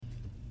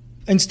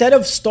instead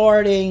of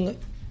starting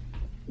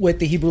with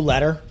the Hebrew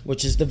letter,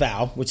 which is the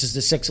Vav, which is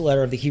the sixth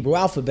letter of the Hebrew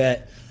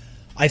alphabet,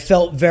 I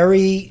felt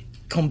very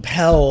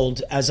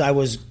compelled as I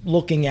was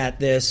looking at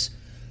this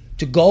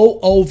to go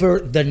over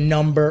the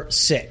number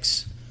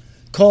 6.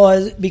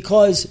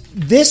 Because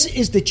this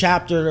is the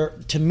chapter,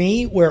 to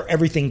me, where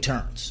everything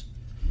turns.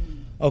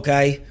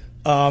 Okay?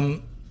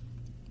 In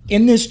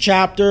this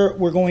chapter,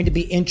 we're going to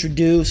be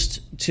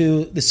introduced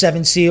to the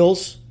 7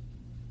 seals,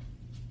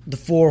 the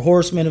 4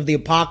 horsemen of the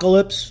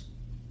apocalypse.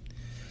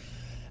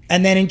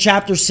 And then in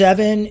chapter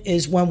 7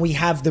 is when we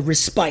have the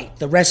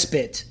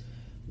respite,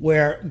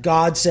 where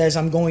God says,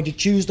 I'm going to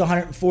choose the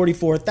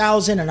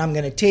 144,000 and I'm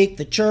going to take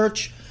the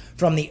church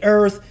from the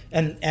earth,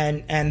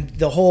 and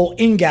the whole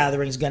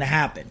ingathering is going to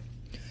happen.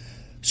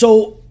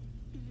 So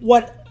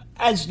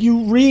as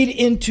you read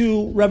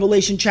into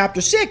Revelation chapter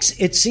 6,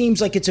 it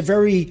seems like it's a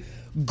very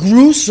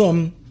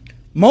gruesome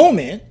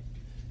moment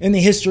in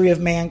the history of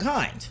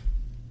mankind,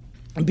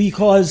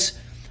 because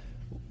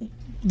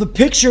the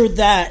picture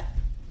that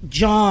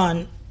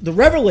John, the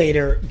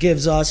Revelator,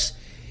 gives us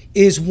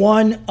is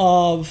one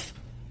of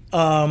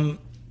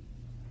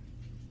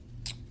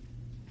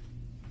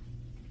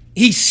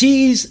he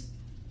sees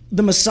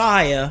the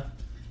Messiah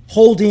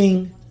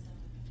holding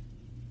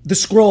the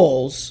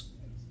scrolls,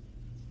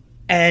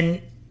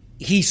 and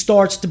he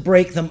starts to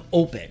break them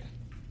open.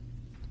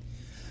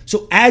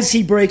 So as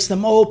he breaks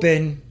them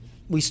open,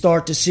 we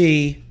start to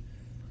see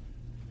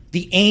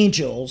the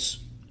angels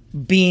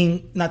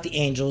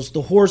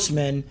the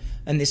horsemen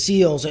and the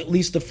seals, at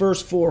least the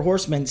first 4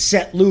 horsemen,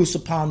 set loose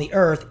upon the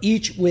earth,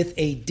 each with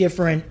a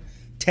different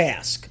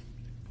task.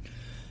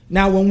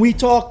 Now, when we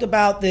talked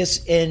about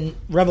this in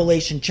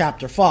Revelation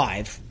chapter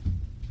 5,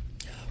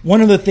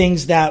 one of the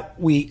things that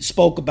we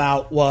spoke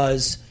about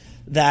was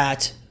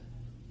that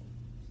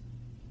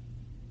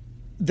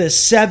the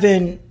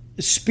 7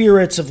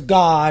 spirits of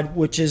God,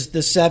 which is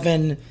the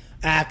 7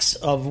 acts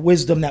of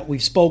wisdom that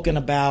we've spoken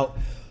about,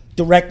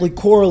 directly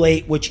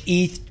correlate with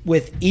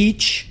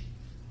each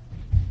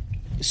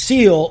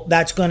seal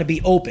that's going to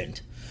be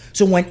opened.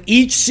 So when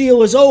each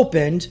seal is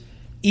opened,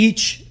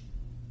 each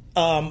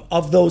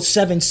of those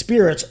 7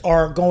 spirits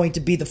are going to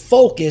be the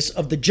focus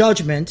of the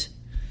judgment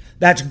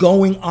that's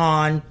going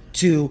on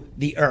to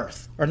the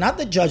earth. Or not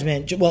the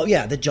judgment,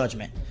 the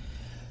judgment.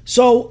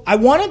 So I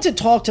wanted to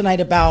talk tonight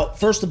about,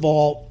 first of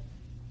all,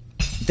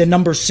 the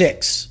number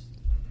 6.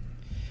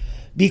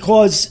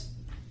 Because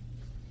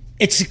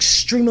it's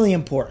extremely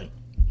important.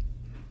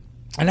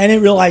 And I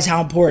didn't realize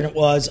how important it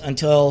was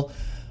until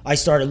I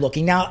started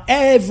looking. Now,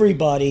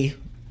 everybody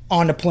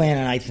on the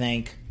planet, I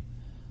think,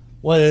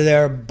 whether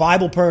they're a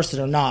Bible person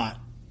or not,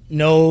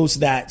 knows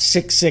that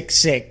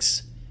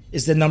 666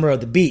 is the number of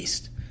the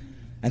beast.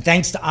 And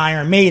thanks to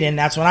Iron Maiden,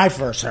 that's when I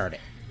first heard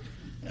it.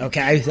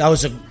 Okay? That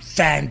was a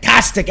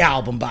fantastic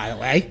album, by the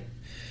way.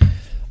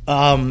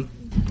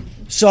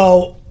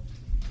 So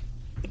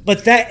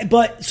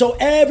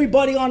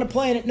everybody on the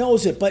planet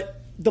knows it.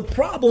 But the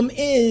problem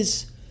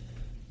is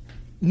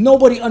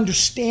nobody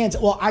understands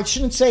it. Well, I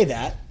shouldn't say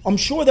that. I'm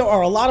sure there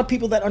are a lot of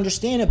people that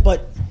understand it,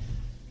 but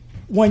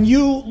when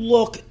you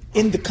look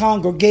in the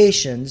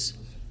congregations,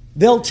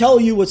 they'll tell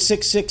you what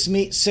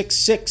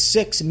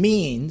 666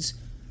 means,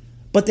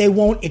 but they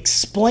won't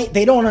explain.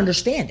 They don't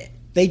understand it.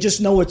 They just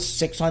know it's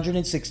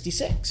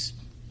 666.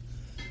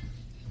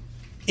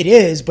 It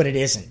is, but it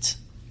isn't.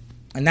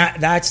 And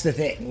that's the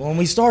thing. When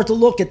we start to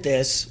look at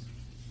this,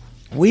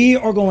 we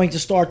are going to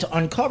start to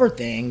uncover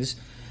things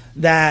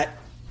that,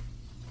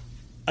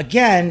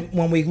 again,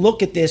 when we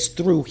look at this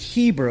through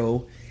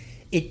Hebrew,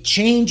 it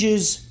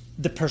changes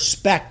the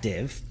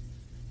perspective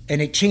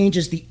and it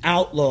changes the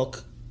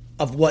outlook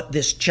of what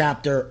this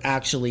chapter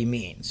actually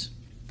means.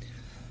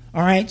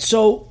 All right,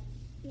 so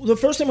the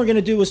first thing we're going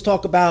to do is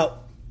talk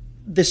about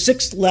the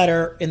 6th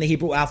letter in the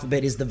Hebrew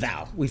alphabet is the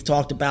Vav. We've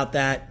talked about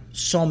that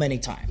so many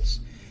times,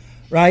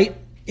 right?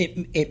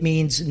 It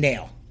means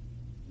nail,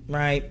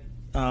 right?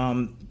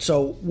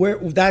 So we're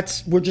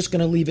just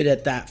going to leave it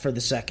at that for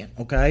the second,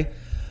 okay?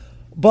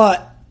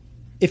 But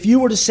if you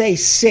were to say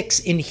 6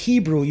 in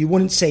Hebrew, you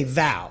wouldn't say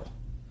Vav,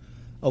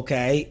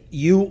 okay?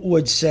 You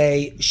would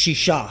say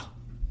Shisha,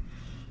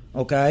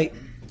 okay?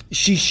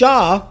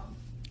 Shisha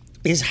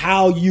is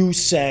how you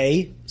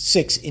say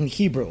 6 in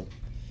Hebrew.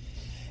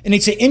 And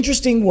it's an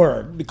interesting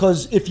word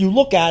because if you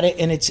look at it,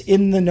 and it's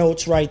in the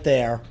notes right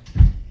there,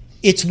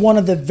 it's one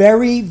of the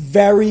very,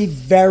 very,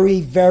 very,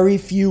 very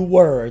few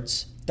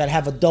words that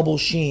have a double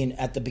sheen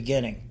at the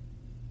beginning.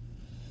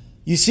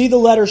 You see the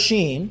letter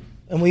sheen,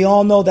 and we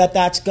all know that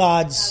that's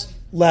God's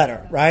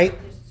letter, right?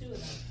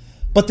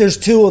 But there's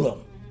 2 of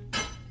them.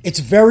 It's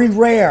very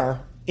rare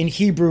in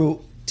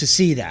Hebrew to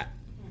see that,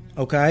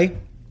 okay?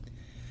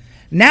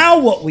 Now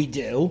what we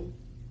do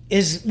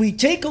is we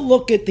take a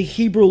look at the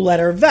Hebrew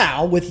letter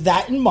Vav. With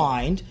that in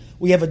mind,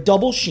 we have a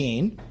double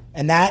sheen,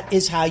 and that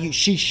is how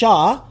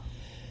Shisha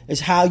is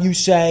how you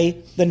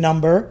say the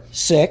number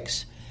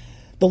 6.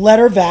 The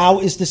letter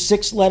Vav is the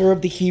 6th letter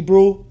of the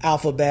Hebrew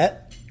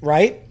alphabet,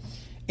 right?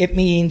 It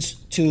means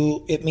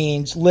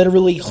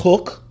literally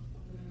hook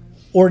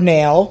or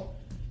nail.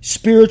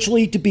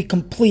 spiritually to be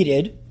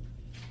completed.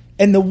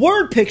 And the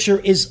word picture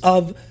is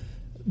of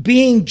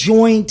being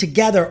joined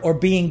together or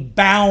being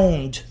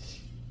bound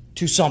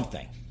to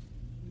something.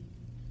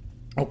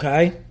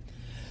 Okay?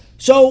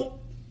 So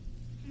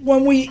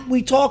when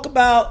we talk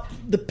about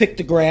the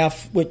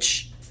pictograph,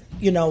 which,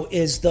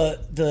 is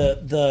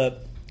the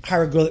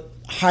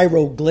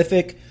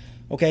hieroglyphic,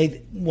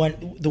 okay,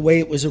 when the way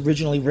it was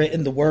originally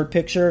written, the word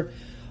picture,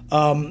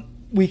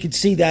 we could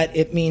see that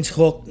it means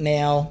hook,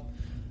 nail,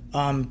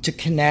 to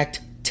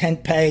connect,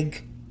 tent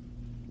peg,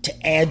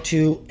 to add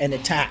to, and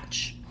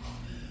attach.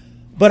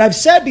 But I've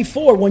said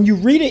before, when you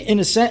read it in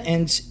a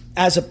sentence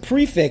as a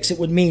prefix, it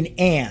would mean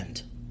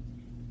and.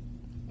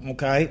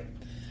 Okay?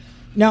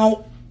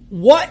 Now,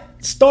 what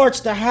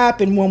starts to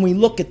happen when we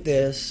look at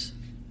this,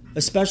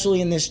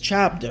 especially in this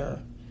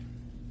chapter,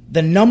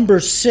 the number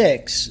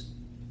 6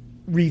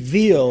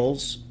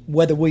 reveals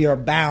whether we are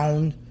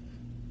bound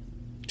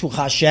to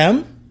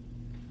Hashem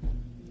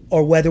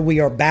or whether we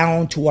are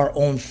bound to our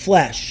own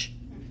flesh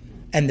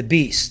and the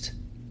beast.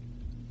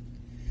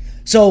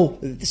 So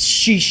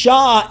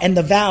Shisha and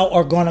the vow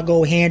are going to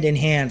go hand in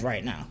hand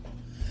right now.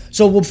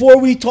 So before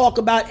we talk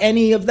about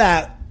any of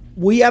that,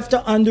 we have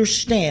to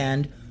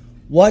understand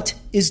what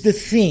is the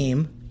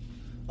theme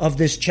of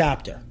this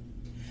chapter.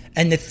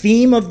 And the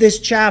theme of this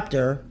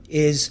chapter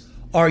is,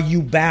 are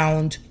you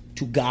bound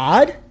to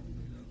God,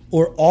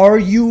 or are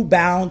you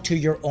bound to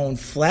your own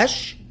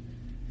flesh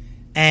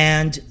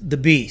and the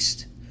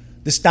beast?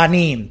 The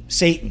Stanim,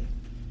 Satan.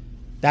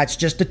 That's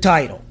just the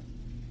title.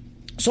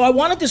 So I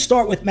wanted to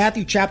start with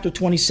Matthew chapter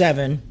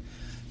 27,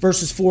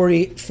 verses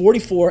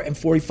 44 and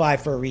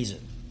 45 for a reason.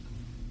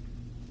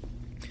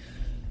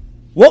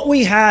 What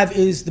we have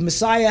is the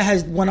Messiah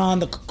has went on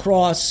the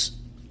cross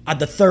at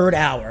the 3rd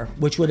hour,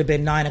 which would have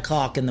been 9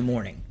 o'clock in the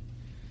morning.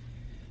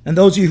 And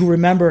those of you who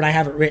remember, and I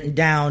have it written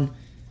down,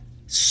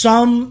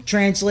 some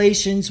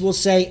translations will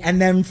say,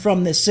 and then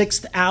from the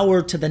 6th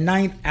hour to the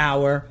 9th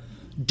hour,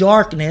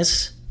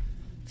 darkness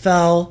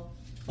fell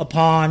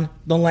upon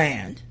the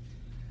land.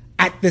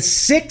 At the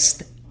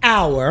 6th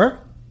hour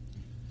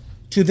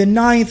to the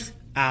 9th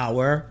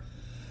hour,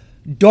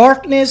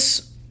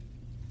 darkness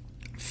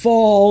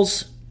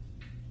falls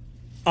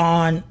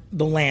on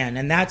the land.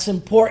 And that's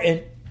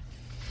important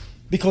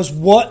because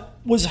what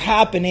was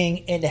happening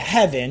in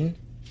heaven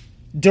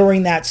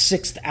during that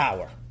 6th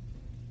hour?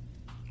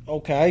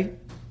 Okay?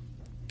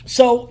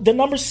 So the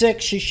number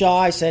 6, Shisha,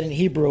 I said in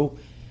Hebrew,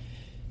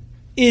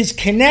 is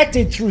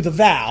connected through the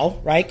vow,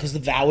 right? Because the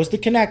vow is the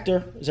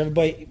connector. Is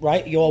everybody,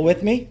 right? You all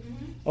with me?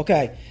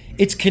 Okay.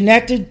 It's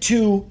connected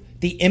to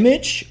the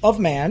image of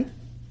man.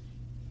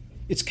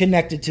 It's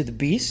connected to the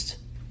beast.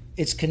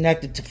 It's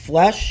connected to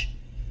flesh,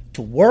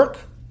 to work,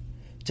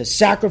 to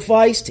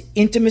sacrifice, to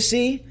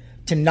intimacy,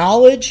 to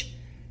knowledge,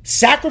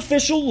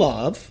 sacrificial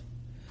love.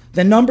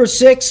 The number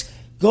 6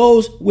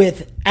 goes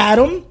with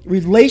Adam,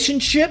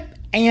 relationship,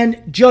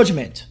 and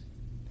judgment.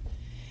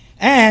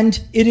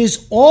 And it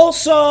is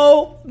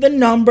also the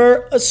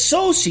number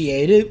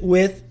associated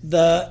with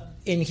the,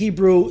 in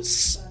Hebrew,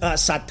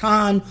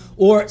 Satan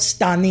or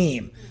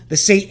Stanim, the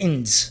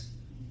Satans,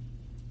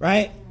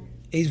 right?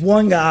 He's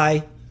one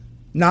guy,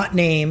 not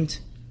named,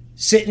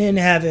 sitting in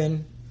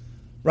heaven,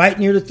 right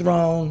near the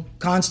throne,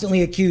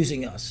 constantly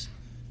accusing us.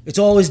 It's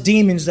all his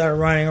demons that are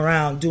running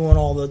around doing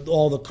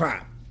all the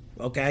crap,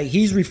 okay?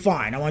 He's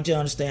refined. I want you to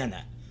understand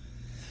that.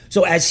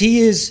 So as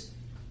he is,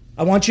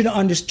 I want you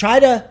to try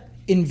to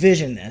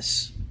envision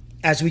this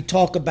as we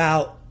talk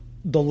about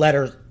the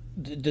letter,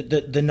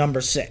 the number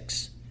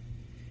 6.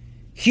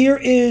 Here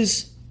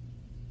is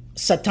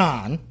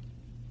Satan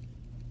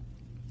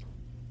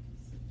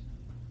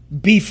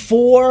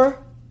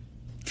before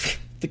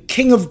the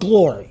King of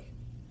Glory,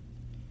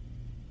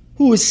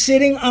 who is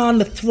sitting on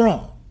the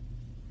throne,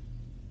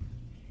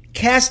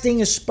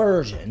 casting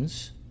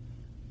aspersions.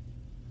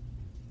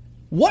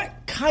 What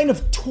kind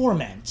of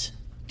torment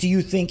do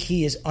you think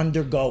he is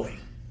undergoing?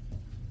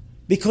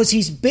 Because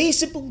he's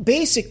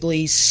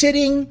basically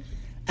sitting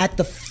at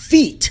the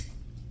feet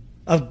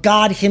of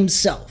God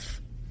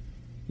himself,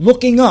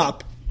 looking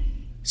up,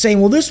 saying,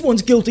 well, this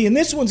one's guilty, and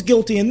this one's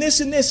guilty, and this,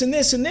 and this, and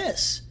this, and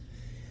this.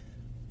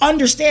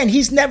 Understand,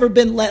 he's never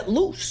been let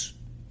loose.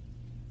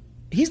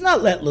 He's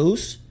not let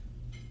loose.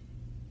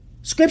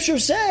 Scripture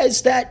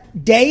says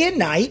that day and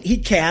night he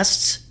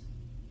casts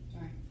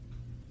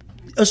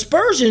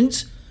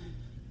aspersions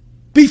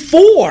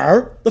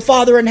before the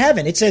Father in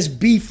heaven. It says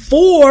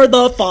before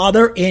the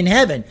Father in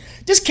heaven.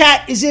 This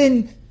cat is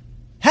in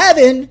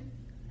heaven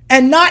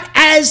and not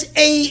as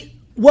a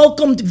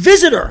welcomed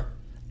visitor,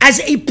 as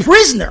a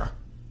prisoner.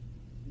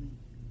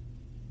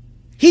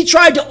 He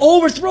tried to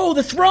overthrow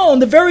the throne,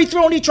 the very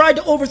throne he tried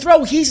to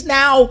overthrow. He's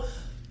now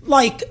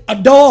like a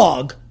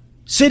dog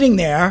sitting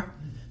there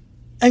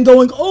and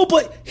going, oh,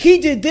 but he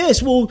did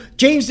this. Well,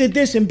 James did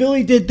this, and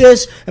Billy did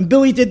this, and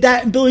Billy did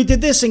that, and Billy did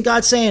this. And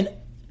God's saying,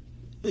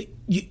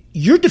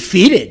 you're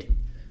defeated.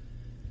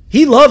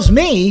 He loves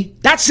me.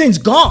 That sin's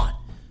gone.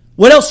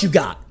 What else you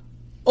got?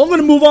 Oh, I'm going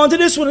to move on to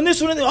this one and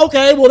this one.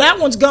 Okay, well, that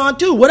one's gone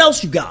too. What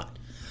else you got?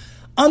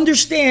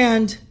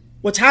 understand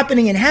what's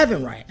happening in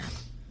heaven right now.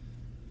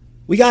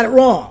 We got it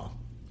wrong,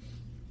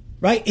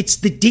 right? It's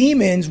the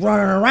demons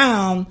running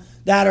around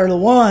that are the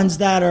ones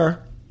that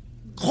are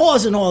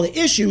causing all the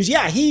issues.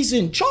 Yeah, he's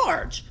in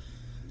charge.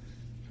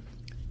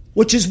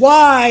 Which is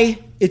why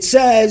it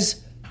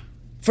says,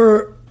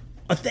 after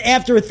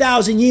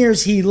 1,000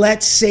 years, he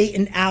lets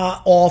Satan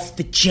out off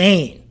the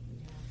chain.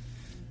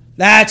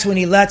 That's when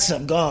he lets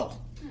him go.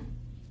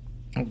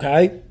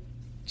 Okay?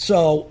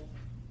 So,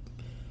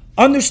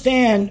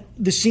 understand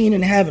the scene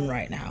in heaven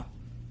right now.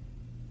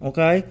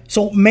 Okay?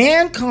 So,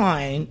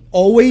 mankind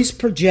always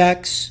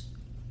projects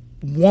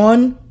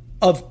one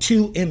of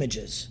two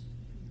images.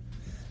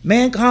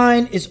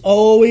 Mankind is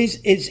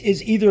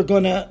either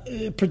going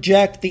to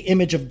project the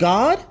image of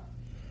God,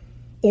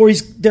 or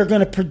they're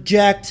going to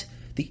project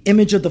the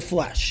image of the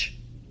flesh.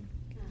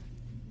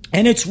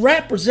 And it's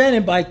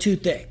represented by two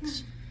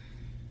things.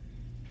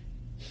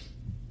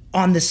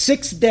 On the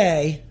sixth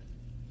day,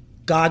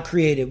 God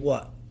created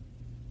what?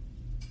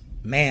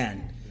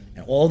 Man,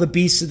 and all the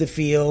beasts of the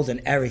field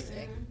and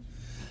everything.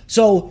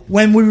 So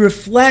when we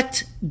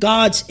reflect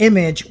God's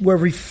image, we're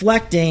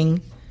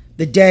reflecting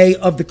the day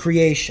of the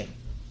creation.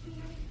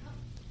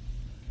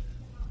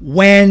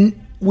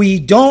 When we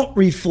don't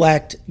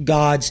reflect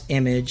God's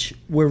image,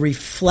 we're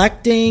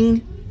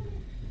reflecting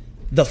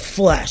the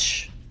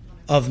flesh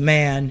of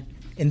man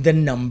in the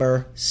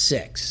number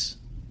 6.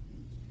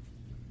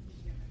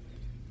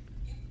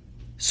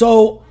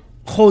 So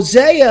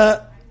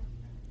Hosea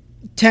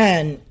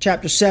 10,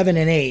 chapter 7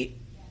 and 8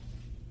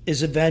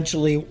 is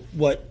eventually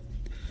what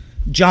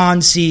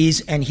John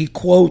sees, and he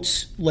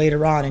quotes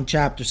later on in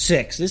chapter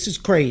 6. This is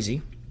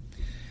crazy.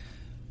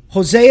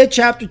 Hosea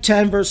chapter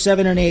 10, verse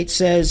 7 and 8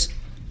 says,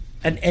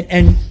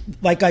 and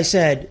like I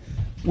said,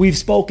 we've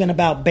spoken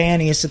about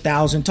Banias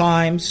 1,000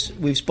 times.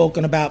 We've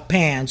spoken about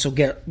Pan, so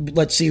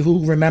let's see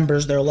who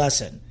remembers their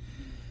lesson.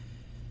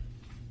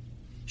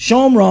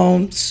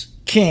 Shomron's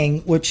king,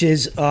 which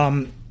is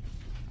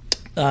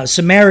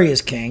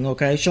Samaria's king,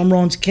 okay?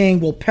 Shomron's king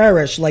will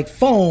perish like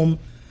foam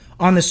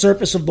on the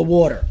surface of the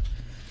water.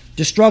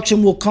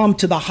 Destruction will come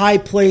to the high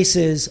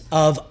places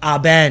of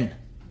Aben.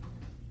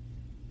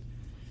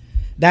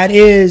 That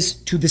is,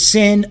 to the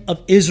sin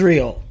of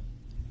Israel.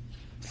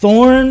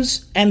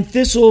 Thorns and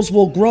thistles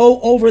will grow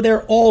over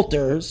their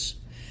altars,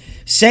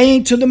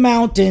 saying to the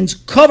mountains,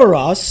 cover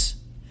us,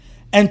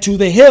 and to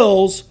the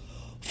hills,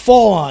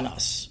 fall on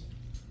us.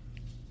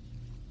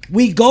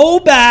 We go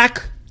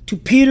back to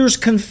Peter's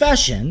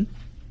confession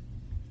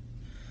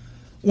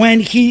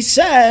when he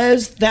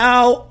says,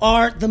 thou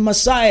art the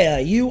Messiah.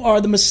 You are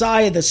the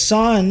Messiah, the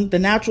Son, the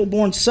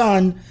natural-born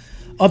Son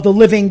of the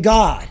living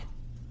God.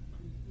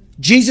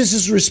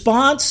 Jesus'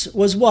 response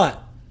was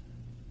what?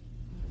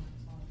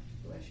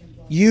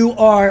 You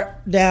are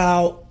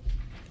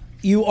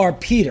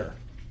Peter.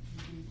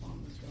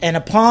 And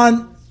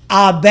upon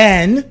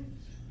Aben,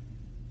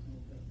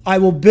 I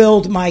will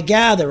build my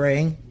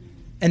gathering,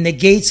 and the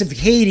gates of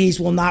Hades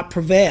will not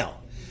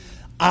prevail.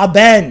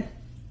 Aben,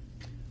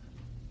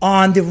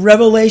 on the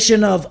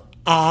revelation of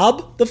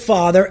Ab, the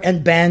Father,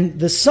 and Ben,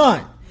 the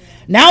Son.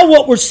 Now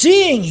what we're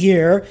seeing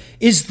here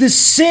is the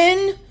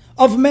sin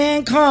of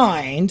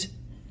mankind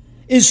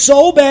is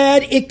so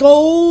bad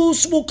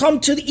will come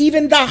to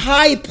even the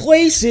high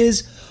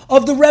places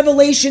of the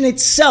revelation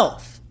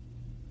itself.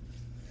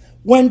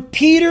 When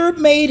Peter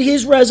made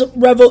his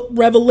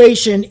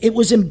revelation, it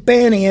was in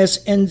Banias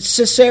and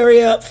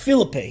Caesarea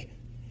Philippi.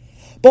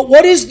 But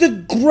what is the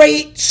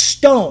great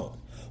stone?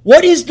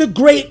 What is the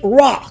great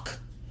rock?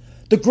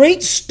 The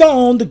great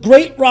stone, the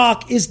great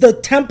rock, is the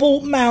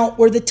Temple Mount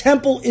where the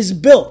temple is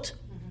built.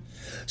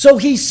 So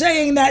he's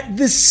saying that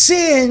the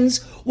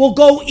sins will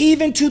go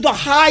even to the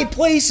high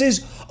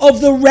places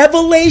of the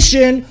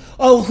revelation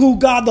of who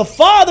God the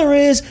Father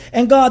is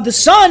and God the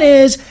Son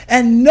is,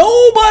 and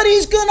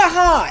nobody's going to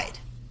hide.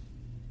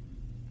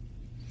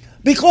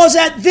 Because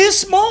at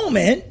this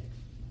moment,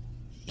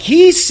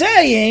 he's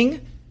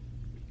saying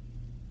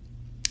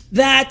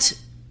that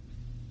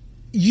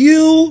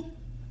you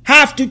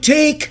have to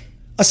take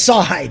a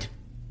side.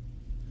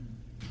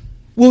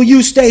 Will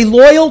you stay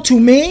loyal to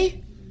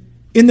me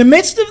in the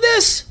midst of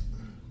this?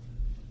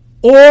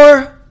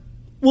 Or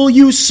will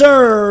you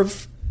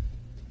serve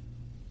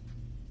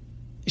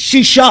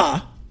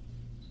Shisha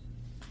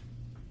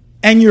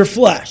and your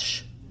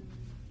flesh?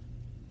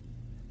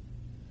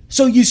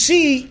 So you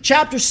see,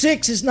 chapter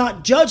 6 is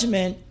not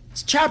judgment.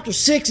 Chapter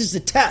 6 is the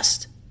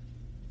test.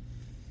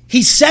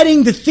 He's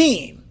setting the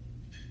theme.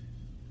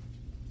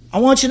 I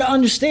want you to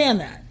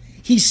understand that.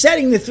 He's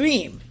setting the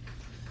theme.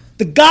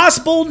 The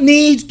gospel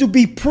needs to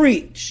be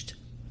preached.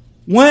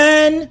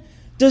 When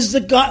is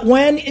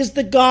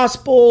the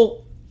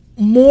gospel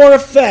more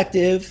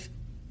effective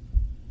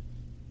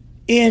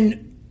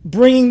in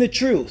bringing the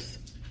truth?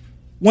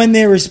 When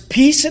there is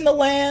peace in the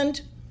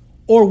land,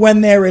 or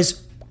when there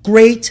is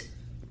great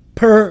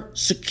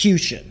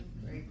persecution?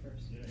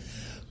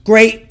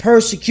 Great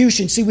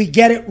persecution. See, we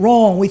get it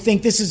wrong. We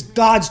think this is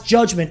God's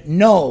judgment.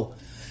 No.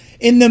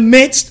 In the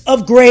midst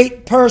of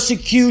great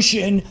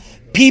persecution,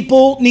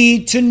 People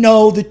need to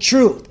know the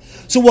truth.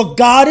 So what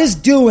God is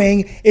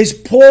doing is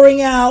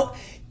pouring out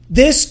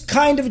this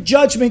kind of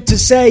judgment to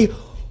say,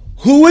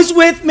 who is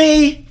with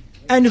me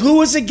and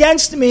who is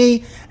against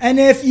me? And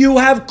if you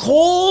have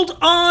called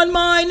on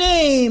my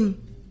name,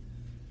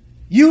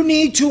 you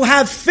need to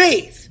have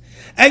faith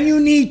and you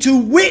need to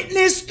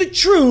witness the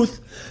truth,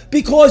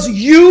 because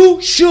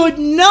you should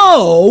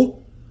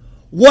know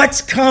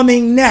what's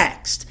coming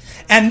next.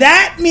 And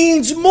that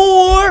means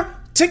more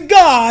to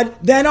God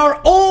than our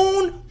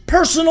own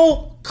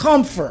personal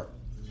comfort.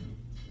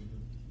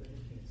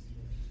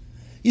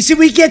 You see,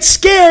 we get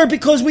scared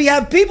because we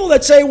have people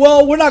that say,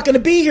 well, we're not going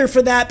to be here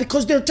for that,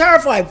 because they're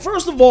terrified.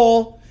 First of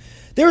all,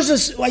 there's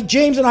this, like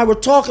James and I were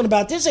talking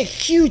about, there's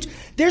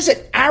an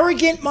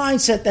arrogant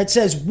mindset that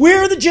says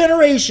we're the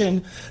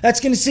generation that's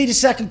going to see the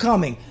second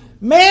coming.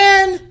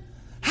 Man,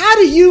 how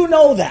do you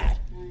know that?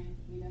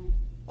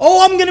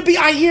 Oh, I'm going to be,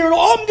 I hear it,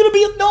 oh, I'm going to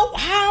be, no,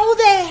 how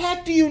the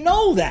heck do you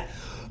know that?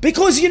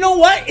 Because you know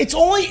what?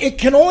 It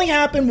can only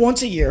happen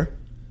once a year,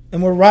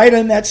 and we're right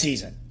in that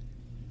season.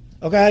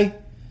 Okay?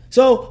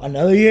 So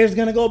another year is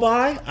going to go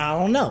by. I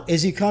don't know.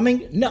 Is he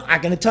coming? No,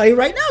 I'm going to tell you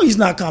right now he's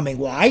not coming.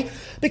 Why?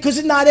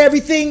 Because not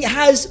everything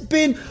has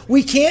been,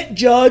 we can't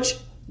judge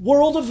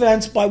world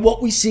events by what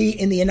we see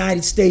in the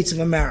United States of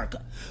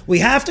America. We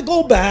have to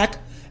go back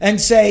and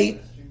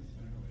say,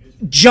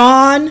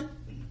 John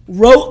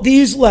wrote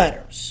these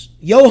letters.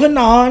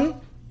 Yohanan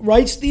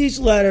writes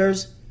these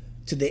letters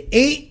to the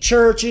 8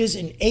 churches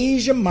in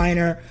Asia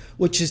Minor,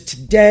 which is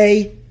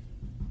today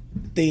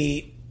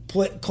the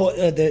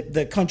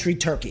country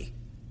Turkey.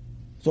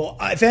 So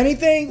if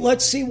anything,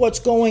 let's see what's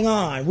going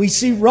on. We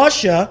see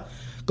Russia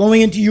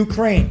going into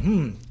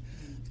Ukraine.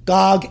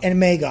 Gog and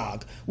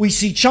Magog. We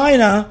see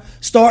China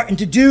starting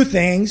to do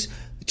things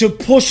to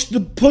push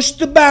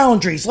the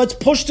boundaries. Let's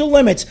push the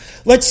limits.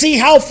 Let's see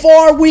how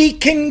far we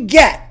can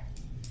get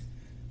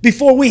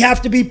before we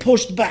have to be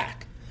pushed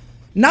back.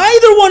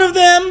 Neither one of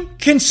them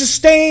can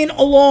sustain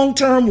a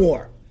long-term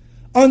war.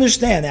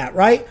 Understand that,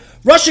 right?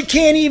 Russia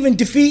can't even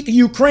defeat the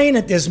Ukraine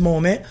at this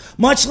moment,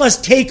 much less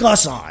take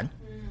us on.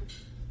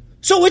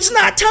 So it's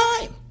not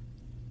time.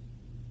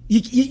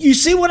 You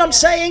see what I'm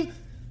saying?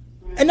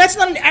 And that's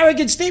not an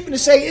arrogant statement to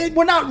say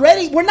we're not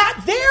ready. We're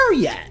not there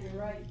yet.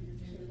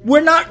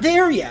 We're not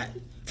there yet.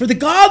 For the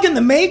Gog and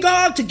the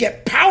Magog to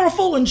get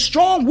powerful and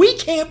strong, we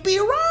can't be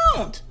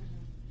around.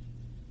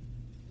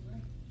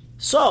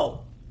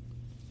 So,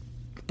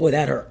 boy,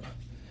 that hurt.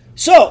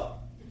 So,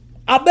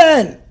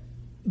 Aben,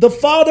 the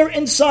Father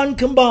and Son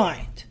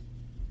combined.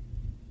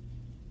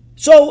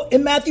 So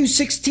in Matthew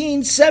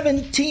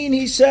 16:17,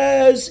 he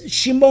says,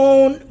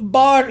 Shimon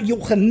bar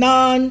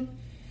Yochanan,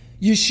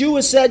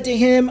 Yeshua said to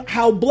him,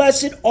 how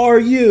blessed are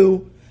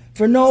you,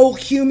 for no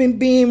human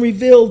being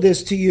revealed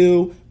this to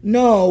you.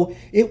 No,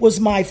 it was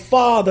my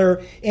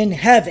Father in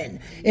heaven.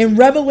 In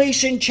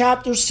Revelation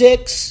chapter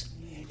 6,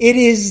 it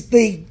is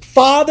the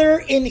Father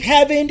in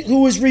heaven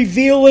who is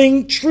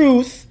revealing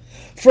truth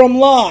from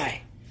lie.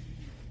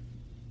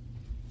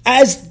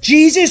 As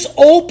Jesus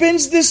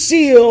opens the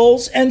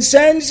seals and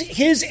sends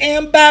his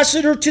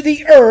ambassador to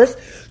the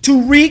earth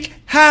to wreak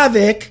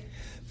havoc,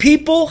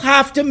 people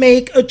have to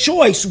make a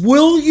choice.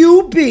 Will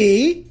you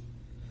be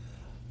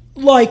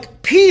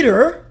like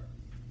Peter,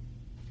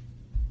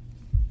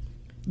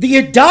 the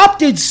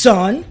adopted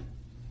son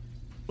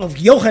of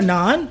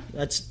Yohanan?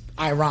 That's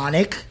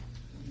ironic.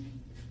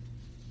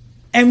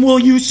 And will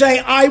you say,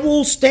 I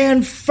will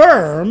stand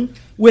firm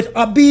with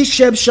Abi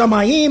Sheb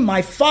Shamayim,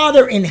 my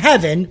Father in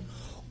heaven?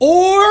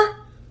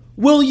 Or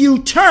will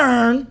you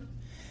turn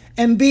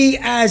and be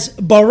as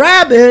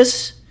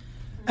Barabbas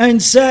and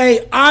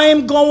say, I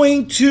am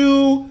going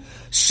to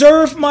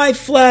serve my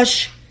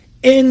flesh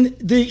in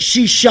the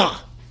Shisha?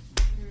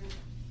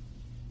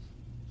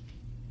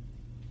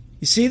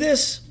 You see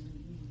this?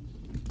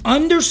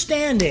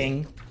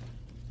 Understanding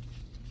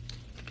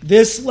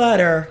this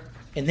letter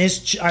and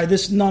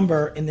this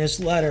number in this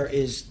letter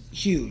is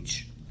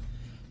huge.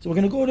 So we're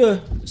going to go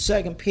to the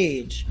second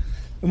page.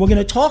 And we're going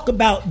to talk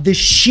about the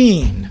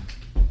sheen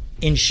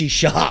in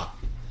Shisha.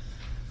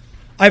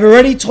 I've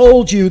already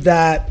told you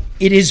that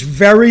it is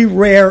very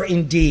rare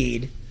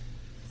indeed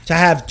to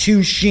have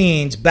 2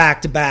 sheens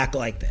back to back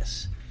like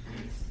this.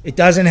 It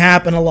doesn't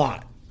happen a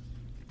lot.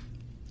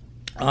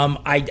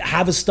 I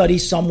have a study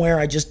somewhere.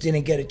 I just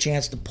didn't get a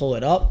chance to pull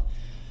it up.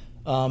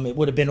 It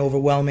would have been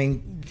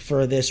overwhelming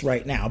for this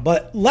right now.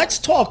 But let's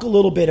talk a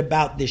little bit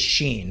about this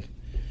sheen.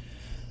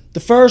 The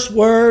first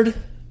word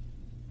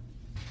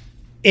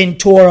in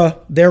Torah,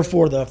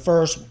 therefore the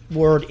first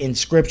word in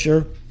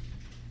Scripture,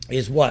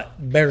 is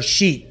what?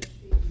 Bereshit.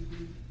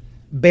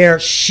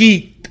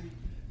 Bereshit.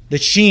 The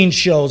sheen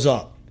shows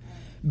up.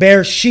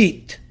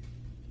 Bereshit.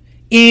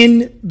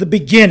 In the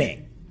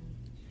beginning.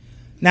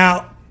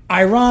 Now,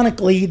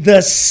 ironically, the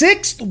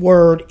 6th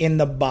word in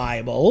the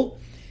Bible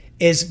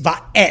is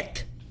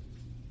va'et.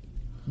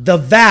 The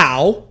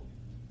vow,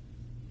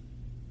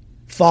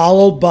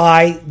 followed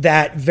by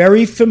that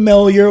very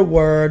familiar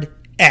word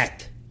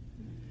et.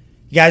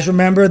 You guys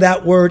remember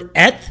that word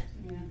et?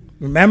 Yeah.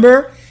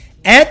 Remember?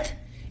 Et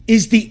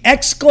is the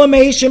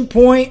exclamation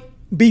point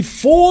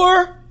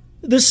before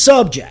the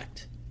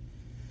subject.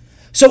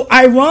 So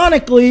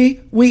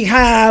ironically, we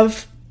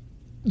have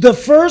the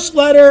first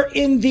letter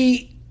in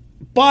the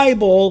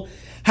Bible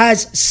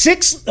has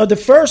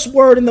the first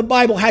word in the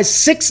Bible has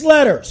 6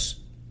 letters.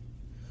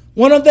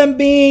 One of them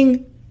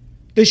being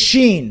the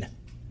Sheen.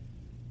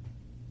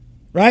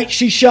 Right?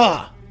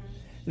 Shisha.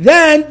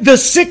 Then the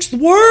 6th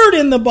word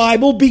in the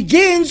Bible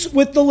begins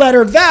with the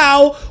letter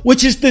Thou,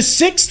 which is the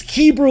 6th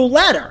Hebrew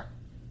letter.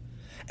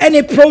 And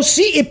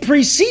it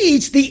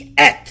precedes the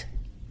Et.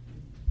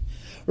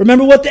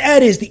 Remember what the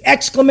Et is, the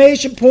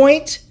exclamation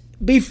point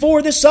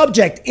before the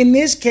subject. In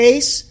this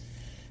case,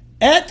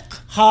 Et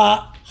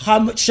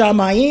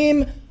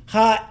ha-shamayim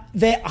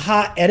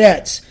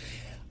ha-eretz,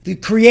 the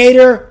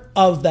creator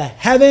of the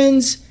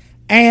heavens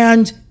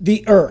and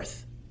the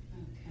earth.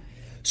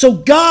 So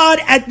God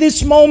at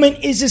this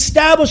moment is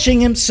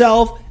establishing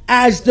himself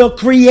as the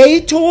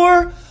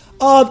creator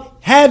of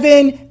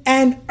heaven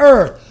and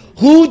earth.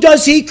 Who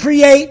does he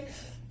create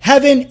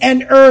heaven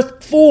and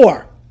earth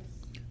for?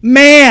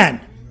 Man.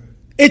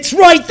 It's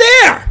right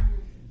there.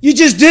 You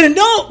just didn't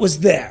know it was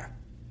there.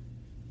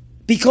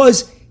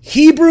 Because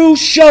Hebrew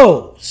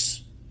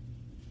shows,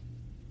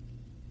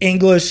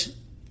 English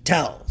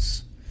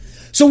tells.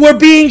 So we're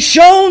being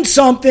shown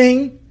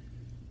something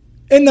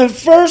in the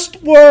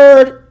first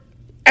word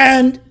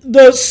and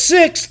the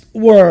 6th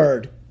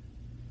word.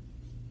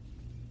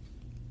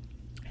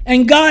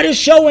 And God is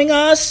showing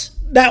us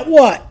that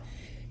what?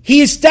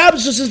 He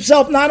establishes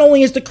himself not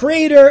only as the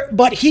creator,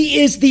 but he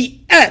is the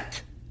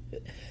Et.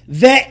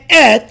 The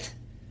Et,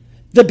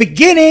 the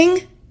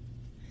beginning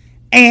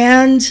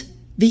and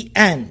the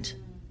end.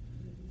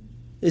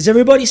 Is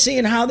everybody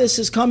seeing how this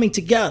is coming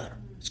together?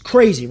 It's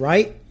crazy,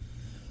 right?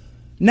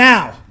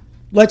 Now,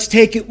 let's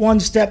take it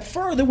one step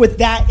further with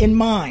that in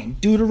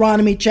mind.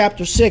 Deuteronomy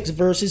chapter 6,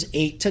 verses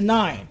 8 to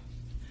 9.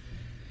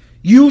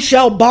 You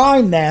shall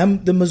bind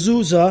them, the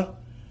mezuzah,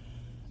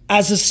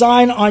 as a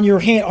sign on your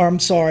hand. Or I'm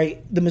sorry,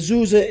 the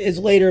mezuzah is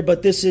later,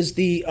 but this is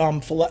the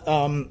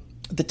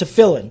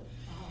tefillin.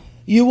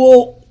 You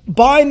will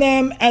bind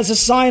them as a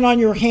sign on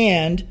your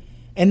hand,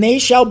 and they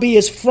shall be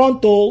as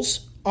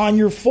frontals on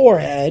your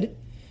forehead.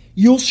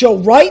 You shall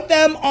write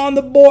them on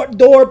the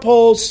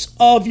doorposts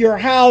of your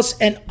house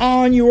and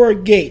on your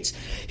gates.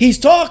 He's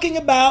talking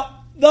about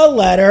the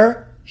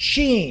letter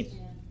Sheen.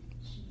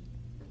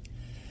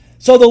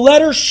 So the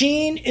letter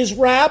Sheen is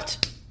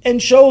wrapped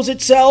and shows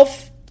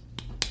itself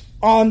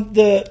on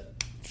the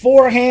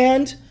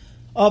forehand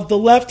of the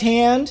left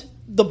hand.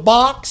 The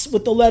box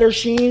with the letter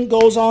Sheen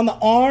goes on the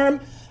arm,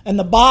 and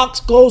the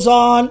box goes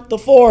on the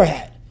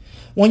forehead.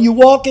 When you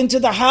walk into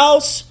the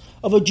house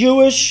of a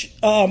Jewish,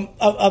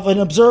 of an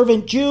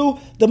observant Jew,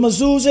 the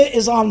mezuzah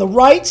is on the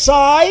right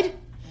side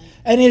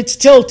and it's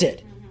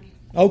tilted.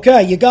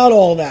 Okay, you got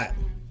all that.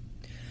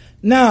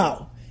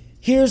 Now,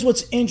 here's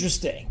what's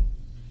interesting.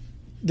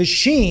 The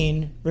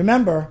Sheen,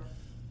 remember,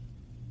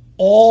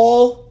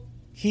 all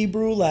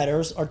Hebrew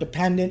letters are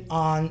dependent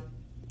on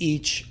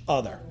each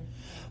other.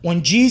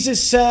 When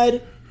Jesus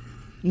said,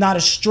 not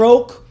a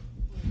stroke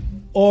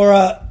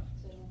or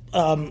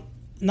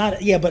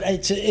but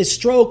it's a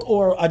stroke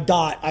or a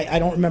dot. I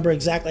don't remember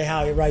exactly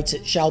how he writes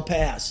it, shall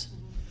pass.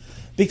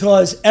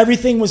 Because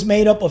everything was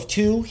made up of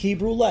 2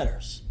 Hebrew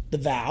letters, the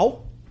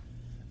Vav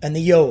and the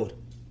Yod.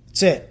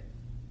 That's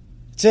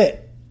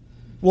it.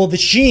 Well, the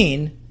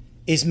Sheen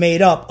is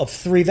made up of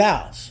 3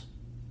 vowels.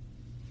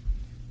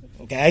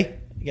 Okay?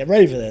 Get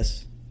ready for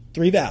this.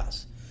 3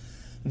 vowels.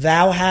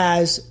 Vav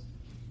has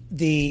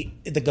the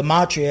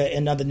gematria,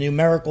 and the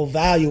numerical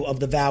value of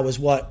the Vav is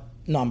what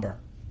number?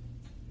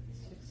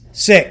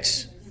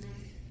 6.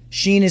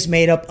 Sheen is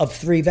made up of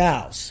 3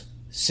 vowels.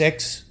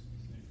 6,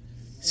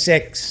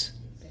 6,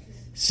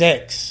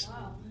 6.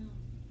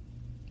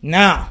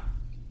 Now,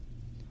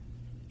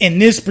 in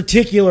this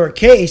particular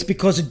case,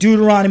 because of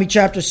Deuteronomy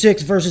chapter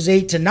 6, verses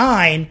 8 to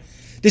 9,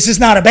 this is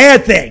not a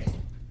bad thing.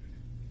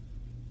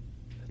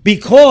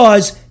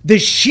 Because the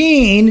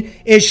Sheen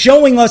is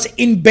showing us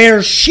in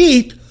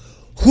Bereshit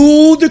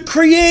who the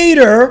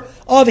creator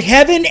of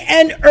heaven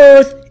and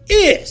earth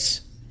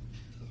is.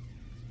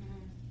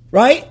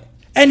 Right?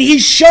 And he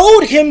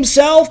showed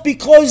himself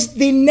because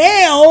the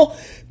nail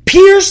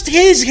pierced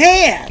his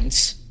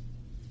hands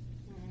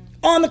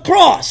on the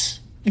cross.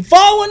 You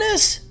following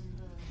this?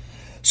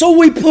 So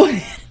we put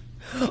it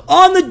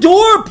on the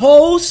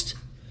doorpost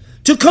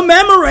to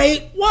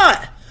commemorate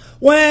what?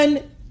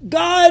 When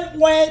God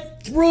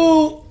went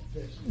through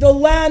the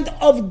land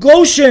of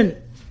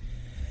Goshen.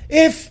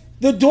 If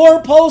the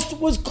doorpost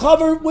was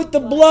covered with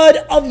the blood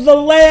of the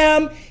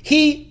lamb,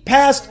 he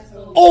passed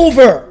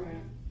over.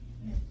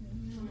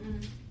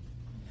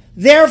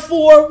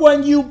 Therefore,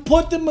 when you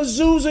put the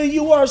mezuzah,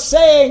 you are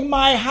saying,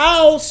 my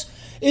house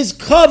is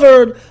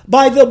covered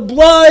by the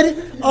blood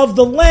of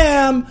the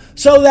Lamb,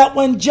 so that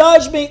when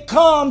judgment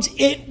comes,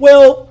 it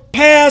will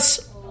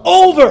pass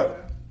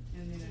over.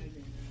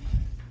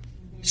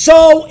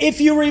 So, if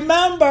you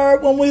remember,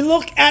 when we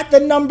look at the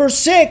number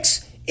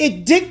 6,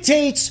 it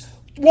dictates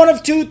one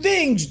of 2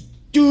 things.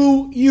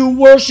 Do you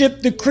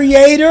worship the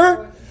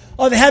creator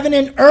of heaven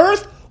and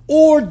earth,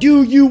 or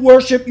do you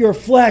worship your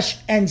flesh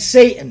and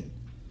Satan?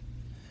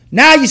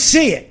 Now you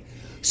see it.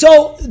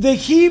 So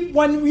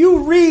when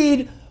you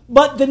read,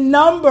 but the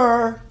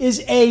number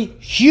is a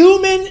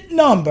human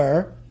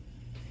number,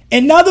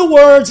 in other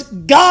words,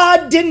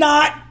 God did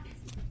not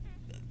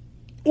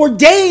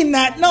ordain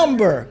that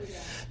number.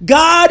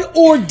 God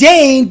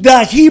ordained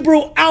the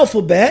Hebrew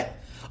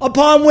alphabet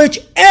upon which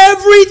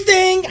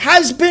everything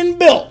has been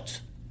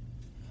built,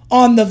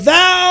 on the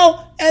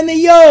vowel and the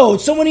yod.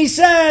 So when he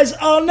says,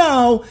 oh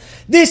no,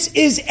 this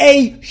is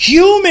a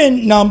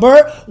human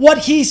number, what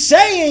he's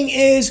saying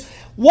is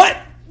what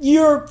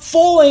you're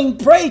falling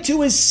prey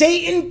to is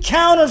Satan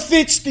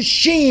counterfeits the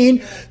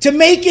sheen to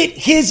make it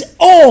his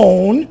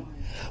own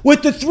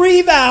with the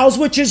three vowels,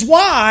 which is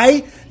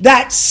why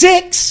that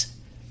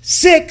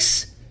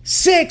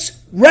 666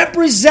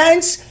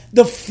 represents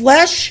the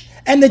flesh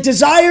and the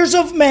desires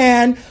of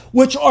man,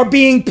 which are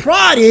being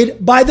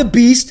prodded by the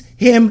beast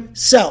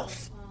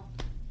himself.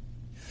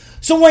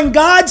 So when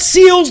God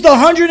seals the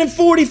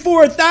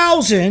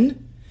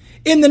 144,000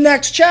 in the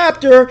next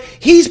chapter,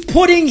 he's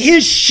putting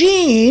his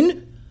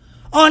sheen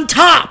on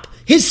top,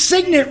 his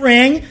signet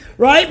ring,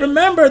 right?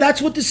 Remember,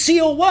 that's what the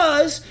seal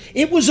was.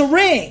 It was a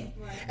ring,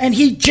 and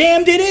he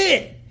jammed it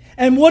in.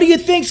 And what do you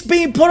think's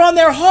being put on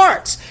their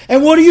hearts?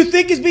 And what do you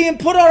think is being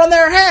put on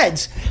their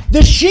heads?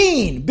 The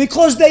sheen,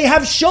 because they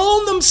have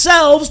shown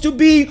themselves to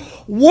be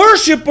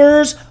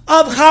worshipers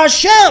of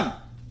Hashem.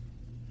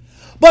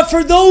 But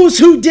for those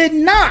who did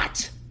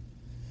not,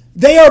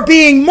 they are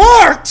being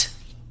marked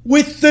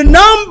with the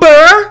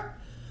number,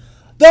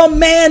 the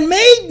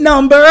man-made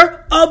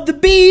number of the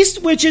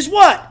beast, which is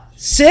what?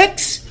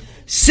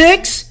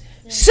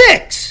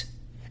 666.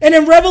 And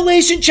in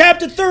Revelation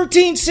chapter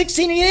 13,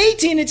 16, and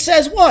 18, it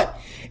says what?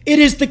 It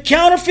is the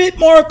counterfeit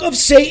mark of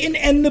Satan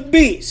and the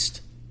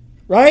beast.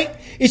 Right?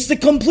 It's the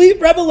complete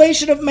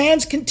revelation of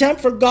man's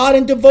contempt for God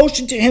and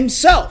devotion to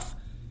himself.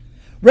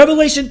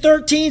 Revelation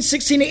 13,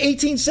 16, and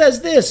 18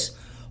 says this.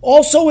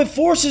 Also it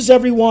forces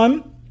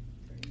everyone,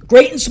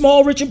 great and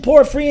small, rich and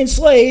poor, free and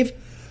slave,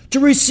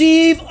 to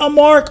receive a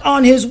mark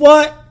on his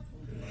what?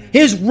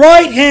 His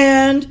right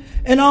hand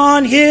and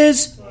on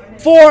his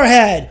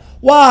forehead.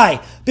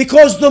 Why?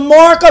 Because the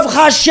mark of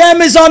Hashem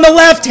is on the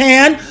left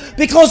hand,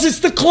 because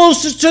it's the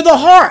closest to the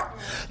heart.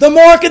 The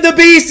mark of the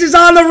beast is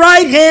on the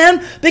right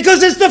hand,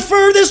 because it's the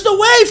furthest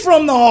away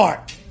from the heart.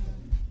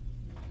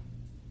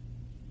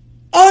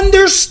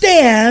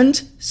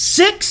 Understand,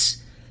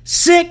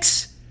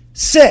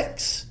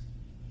 666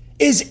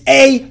 is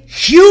a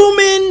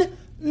human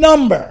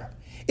number.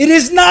 It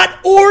is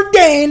not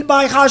ordained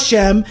by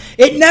Hashem.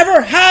 It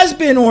never has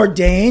been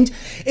ordained.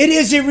 It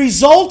is a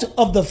result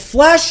of the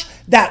flesh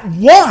that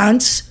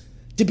wants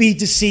to be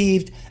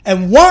deceived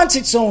and wants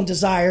its own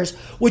desires,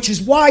 which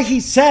is why he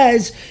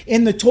says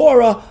in the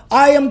Torah,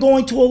 I am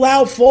going to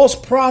allow false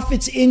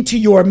prophets into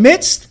your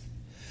midst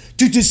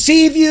to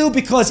deceive you,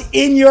 because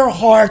in your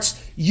hearts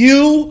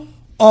you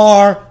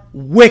are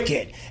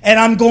wicked. And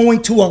I'm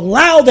going to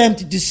allow them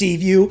to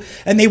deceive you,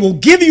 and they will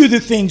give you the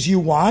things you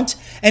want,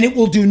 and it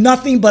will do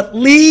nothing but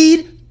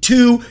lead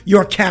to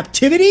your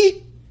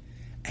captivity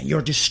and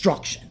your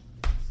destruction.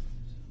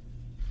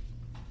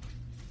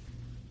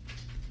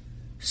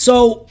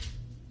 So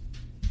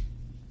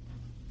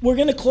we're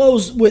going to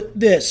close with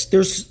this.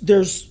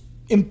 There's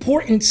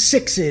important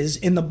sixes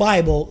in the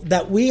Bible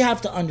that we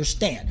have to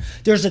understand.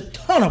 There's a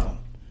ton of them,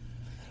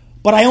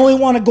 but I only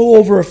want to go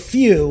over a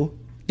few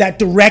that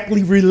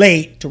directly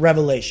relate to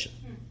Revelation.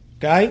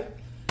 Okay?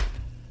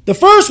 The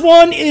first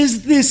one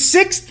is the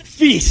sixth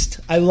feast.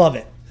 I love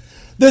it.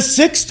 The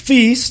sixth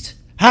feast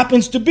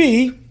happens to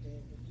be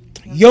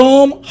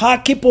Yom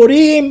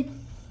HaKippurim,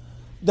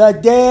 the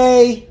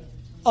Day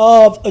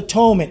of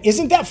Atonement.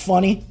 Isn't that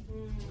funny?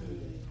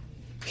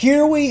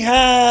 Here we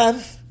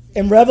have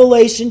in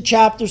Revelation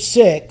chapter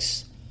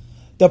 6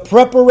 the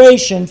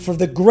preparation for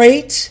the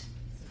great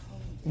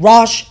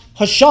Rosh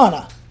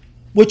Hashanah,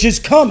 which is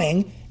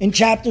coming in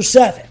chapter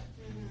 7.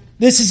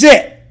 This is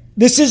it.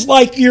 This is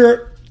like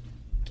your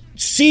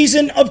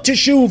season of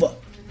Teshuvah.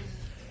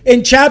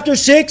 In chapter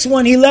 6,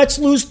 when he lets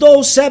loose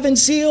those 7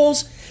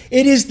 seals,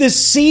 it is the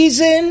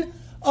season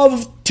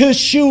of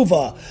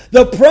Teshuvah,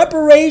 the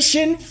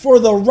preparation for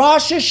the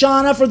Rosh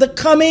Hashanah, for the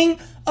coming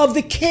of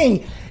the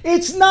King.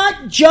 It's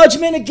not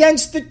judgment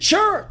against the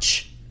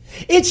church.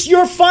 It's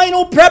your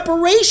final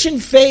preparation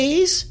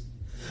phase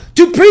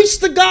to preach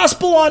the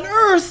gospel on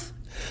earth,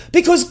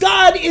 because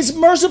God is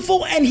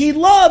merciful and he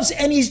loves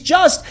and he's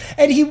just,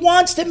 and he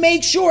wants to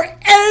make sure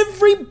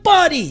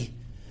everybody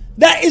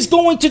that is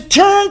going to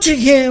turn to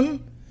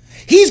him,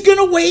 he's going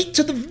to wait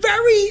to the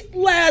very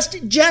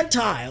last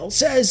Gentile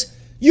says,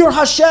 you're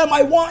Hashem,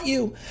 I want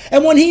you.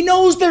 And when he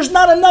knows there's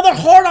not another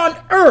heart on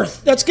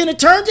earth that's going to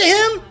turn to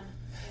him,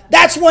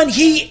 that's when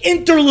he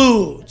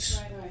interludes.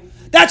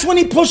 That's when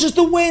he pushes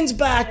the winds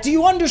back. Do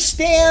you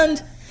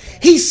understand?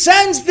 He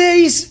sends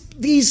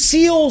these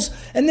seals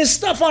and this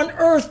stuff on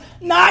earth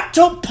not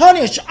to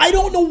punish. I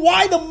don't know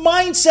why the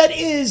mindset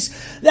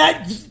is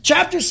that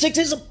chapter 6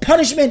 is a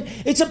punishment.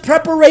 It's a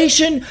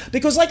preparation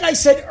because, like I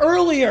said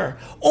earlier,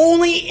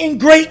 only in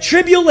great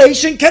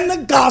tribulation can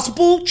the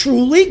gospel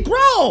truly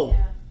grow.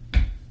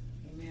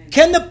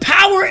 Can the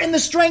power and the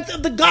strength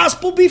of the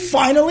gospel be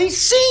finally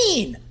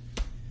seen?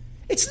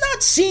 It's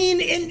not seen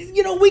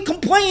in, we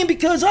complain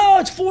because,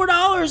 it's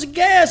 $4 of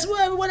gas,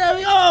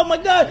 whatever. Oh my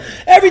God,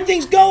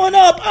 everything's going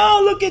up.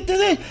 Oh, look at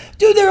this.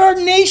 Dude, there are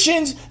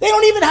nations, they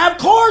don't even have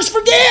cars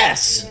for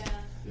gas.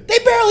 They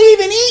barely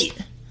even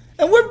eat.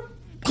 And we're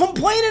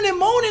complaining and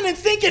moaning and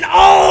thinking,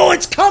 oh,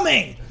 it's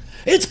coming.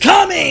 It's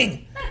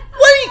coming.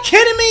 What, are you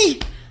kidding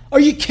me? Are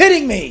you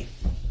kidding me?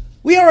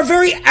 We are a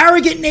very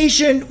arrogant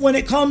nation when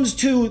it comes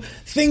to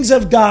things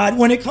of God,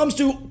 when it comes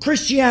to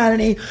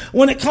Christianity,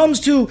 when it comes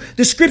to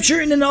the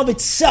scripture in and of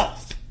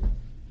itself.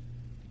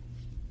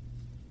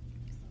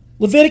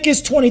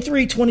 Leviticus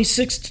 23,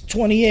 26 to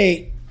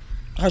 28,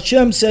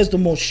 Hashem says to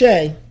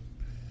Moshe,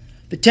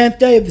 the 10th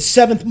day of the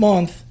 7th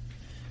month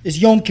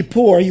is Yom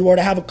Kippur. You are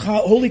to have a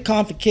holy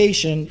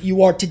convocation.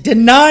 You are to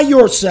deny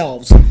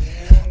yourselves.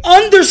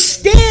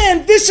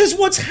 Understand, this is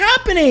what's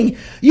happening.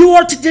 You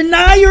are to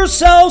deny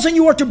yourselves and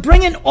you are to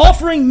bring an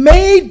offering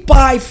made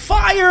by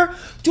fire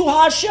to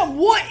Hashem.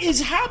 What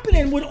is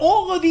happening with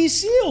all of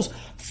these seals?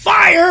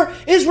 Fire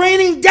is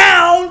raining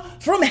down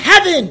from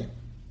heaven.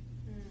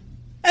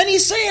 And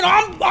he's saying,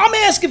 I'm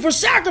asking for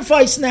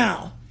sacrifice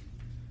now.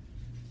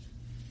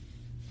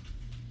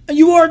 And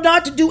you are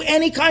not to do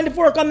any kind of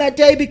work on that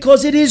day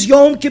because it is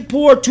Yom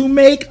Kippur, to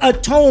make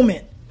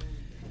atonement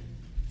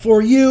for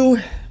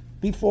you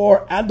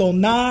before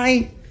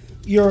Adonai,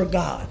 your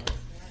God.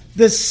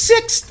 The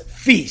 6th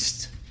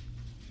feast,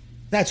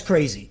 that's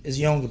crazy, is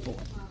Yom Kippur.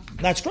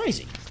 That's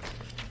crazy.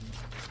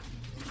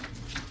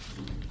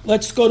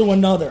 Let's go to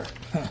another.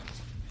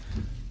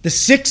 The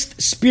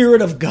 6th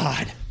Spirit of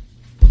God.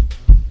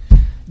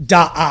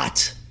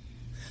 Da'at.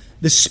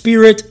 The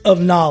Spirit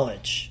of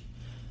knowledge.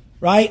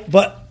 Right?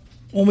 But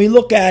when we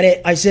look at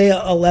it,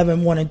 Isaiah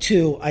 11, 1 and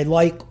 2, I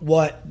like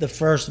what the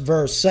first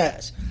verse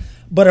says.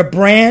 But a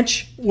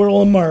branch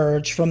will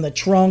emerge from the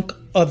trunk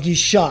of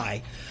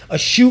Yishai. A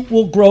shoot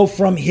will grow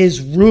from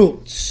his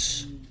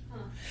roots.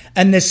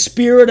 And the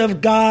Spirit of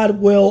God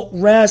will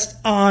rest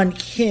on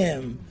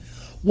him.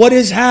 What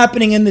is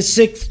happening in the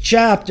 6th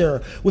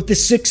chapter with the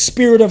 6th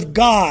Spirit of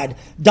God?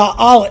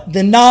 Da'alat,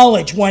 the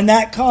knowledge, when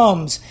that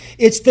comes,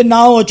 it's the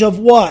knowledge of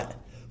what?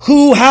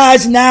 Who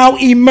has now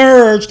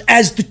emerged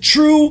as the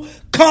true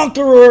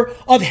conqueror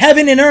of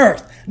heaven and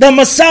earth, the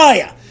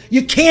Messiah.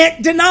 You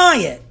can't deny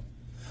it.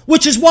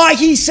 Which is why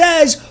he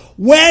says,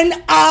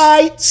 when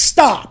I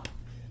stop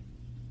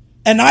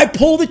and I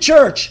pull the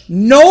church,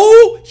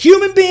 no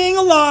human being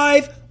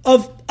alive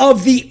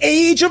of the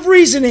age of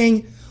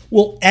reasoning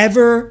will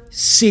ever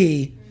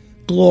see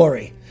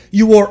glory.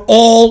 You are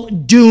all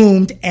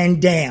doomed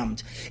and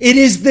damned. It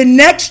is the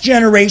next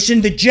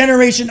generation, the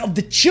generation of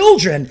the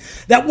children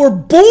that were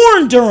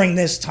born during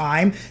this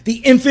time, the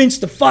infants,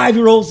 the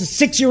 5-year-olds,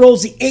 the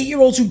 6-year-olds, the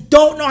 8-year-olds who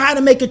don't know how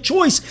to make a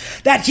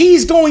choice, that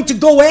he's going to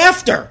go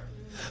after.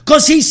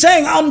 Because he's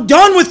saying, I'm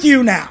done with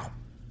you now.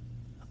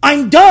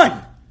 I'm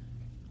done.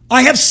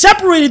 I have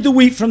separated the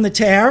wheat from the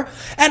tare,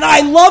 and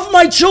I love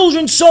my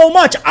children so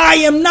much. I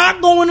am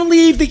not going to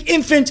leave the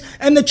infant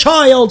and the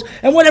child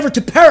and whatever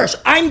to perish.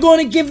 I'm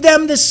going to give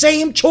them the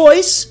same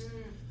choice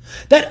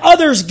that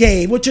others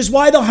gave, which is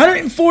why the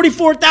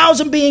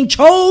 144,000 being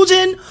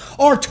chosen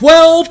are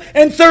 12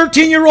 and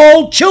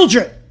 13-year-old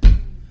children.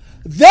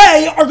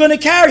 They are going to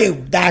carry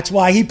you. That's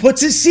why he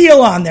puts his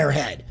seal on their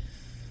head.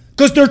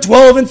 Because they're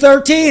 12 and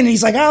 13. And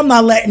he's like, I'm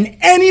not letting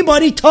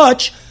anybody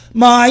touch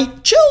my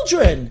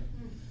children.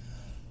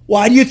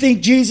 Why do you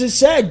think Jesus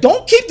said,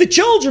 don't keep the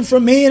children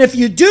from me, and if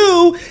you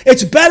do,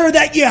 it's better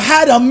that you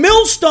had a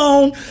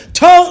millstone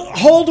to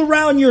hold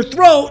around your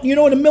throat. You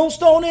know what a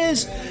millstone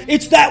is?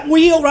 It's that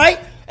wheel, right?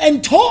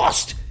 And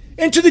tossed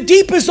into the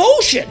deepest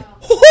ocean.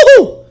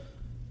 Woo-hoo!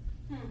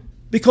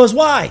 Because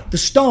why? The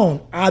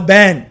stone,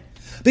 Aben.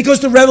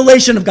 Because the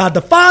revelation of God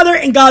the Father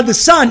and God the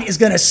Son is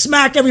going to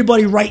smack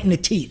everybody right in the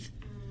teeth.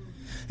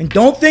 And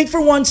don't think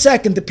for 1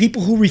 second the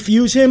people who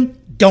refuse him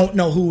don't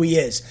know who he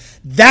is.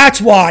 That's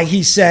why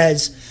he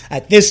says,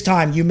 at this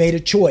time you made a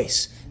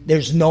choice.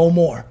 There's no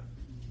more.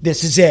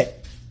 This is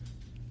it.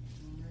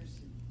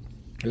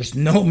 There's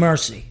no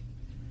mercy.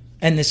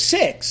 And the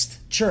 6th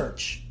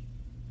church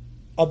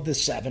of the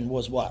 7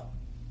 was what?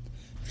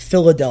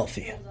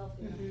 Philadelphia.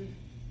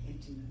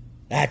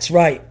 That's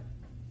right.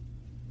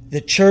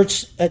 The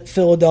church at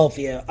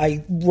Philadelphia.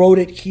 I wrote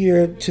it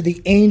here to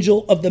the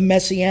angel of the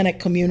Messianic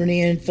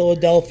community in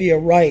Philadelphia.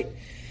 Right.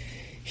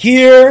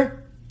 Here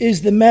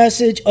is the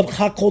message of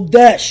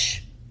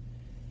HaKodesh,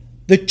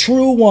 the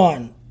true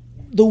one,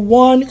 the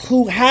one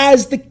who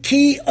has the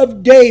key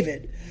of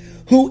David,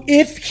 who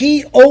if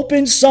he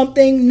opens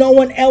something, no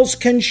one else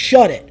can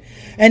shut it.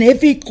 And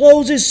if he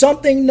closes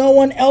something, no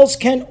one else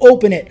can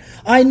open it.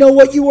 I know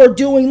what you are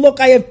doing. Look,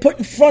 I have put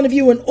in front of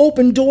you an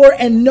open door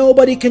and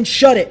nobody can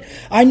shut it.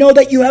 I know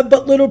that you have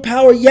but little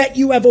power, yet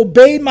you have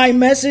obeyed my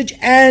message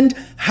and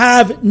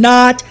have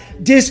not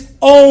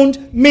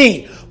disowned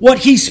me. What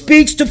he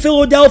speaks to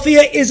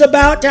Philadelphia is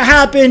about to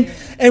happen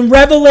in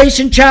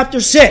Revelation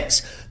chapter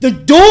 6. The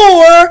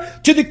door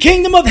to the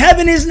kingdom of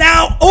heaven is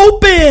now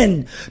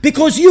open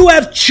because you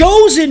have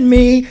chosen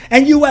me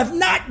and you have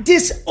not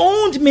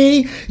disowned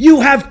me.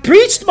 You have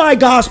preached my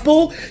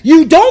gospel.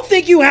 You don't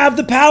think you have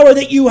the power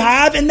that you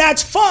have, and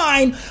that's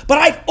fine, but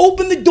I've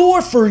opened the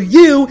door for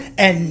you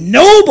and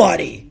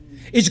nobody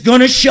is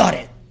going to shut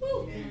it.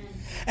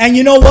 And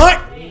you know what?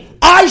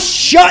 I have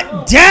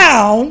shut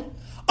down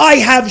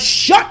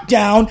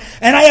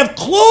and I have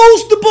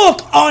closed the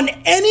book on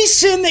any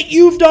sin that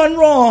you've done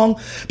wrong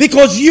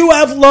because you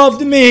have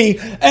loved me,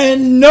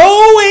 and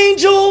no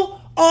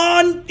angel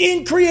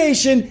in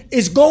creation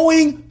is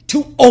going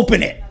to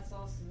open it.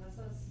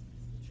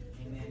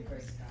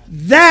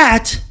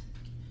 That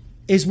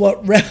is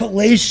what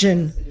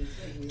Revelation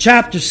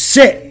chapter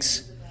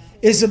 6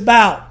 is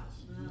about.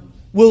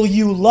 Will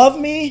you love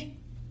me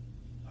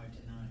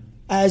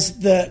as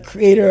the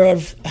creator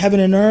of heaven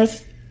and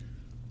earth,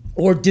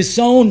 or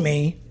disown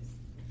me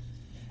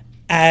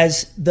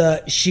as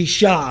the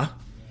Shisha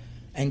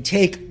and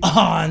take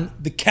on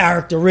the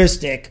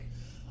characteristic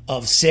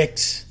of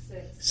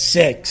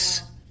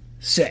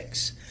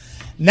 666?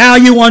 Now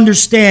you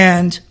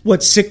understand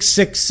what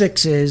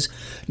 666 is.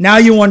 Now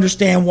you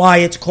understand why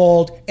it's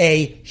called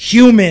a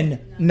human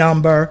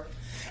number.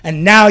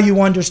 And now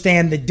you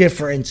understand the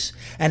difference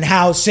and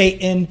how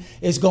Satan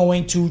is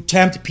going to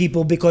tempt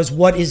people, because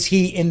what does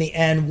he in the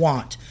end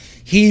want?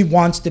 He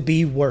wants to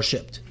be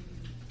worshipped.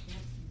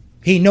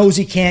 He knows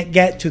he can't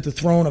get to the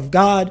throne of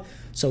God,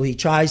 so he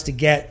tries to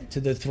get to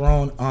the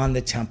throne on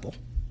the temple.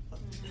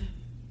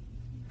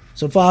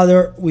 So,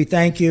 Father, we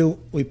thank you,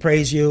 we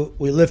praise you,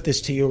 we lift this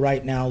to you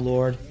right now,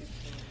 Lord.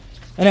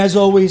 And as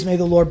always, may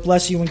the Lord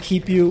bless you and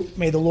keep you.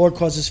 May the Lord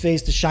cause his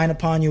face to shine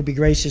upon you, be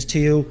gracious to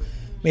you.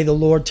 May the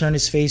Lord turn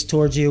his face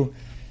towards you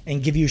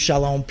and give you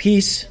shalom,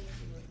 peace.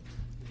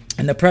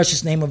 In the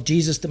precious name of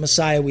Jesus, the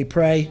Messiah, we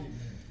pray.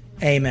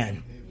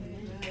 Amen.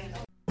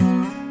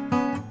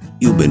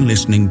 You've been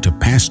listening to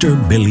Pastor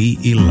Billy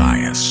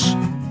Elias.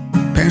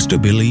 Pastor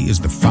Billy is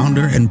the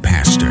founder and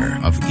pastor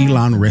of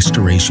Elon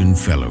Restoration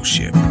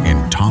Fellowship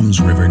in Toms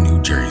River,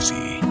 New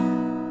Jersey.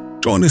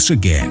 Join us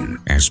again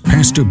as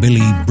Pastor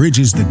Billy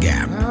bridges the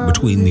gap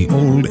between the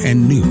old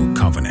and new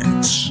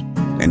covenants.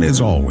 And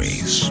as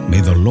always, may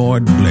the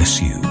Lord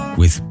bless you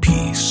with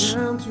peace.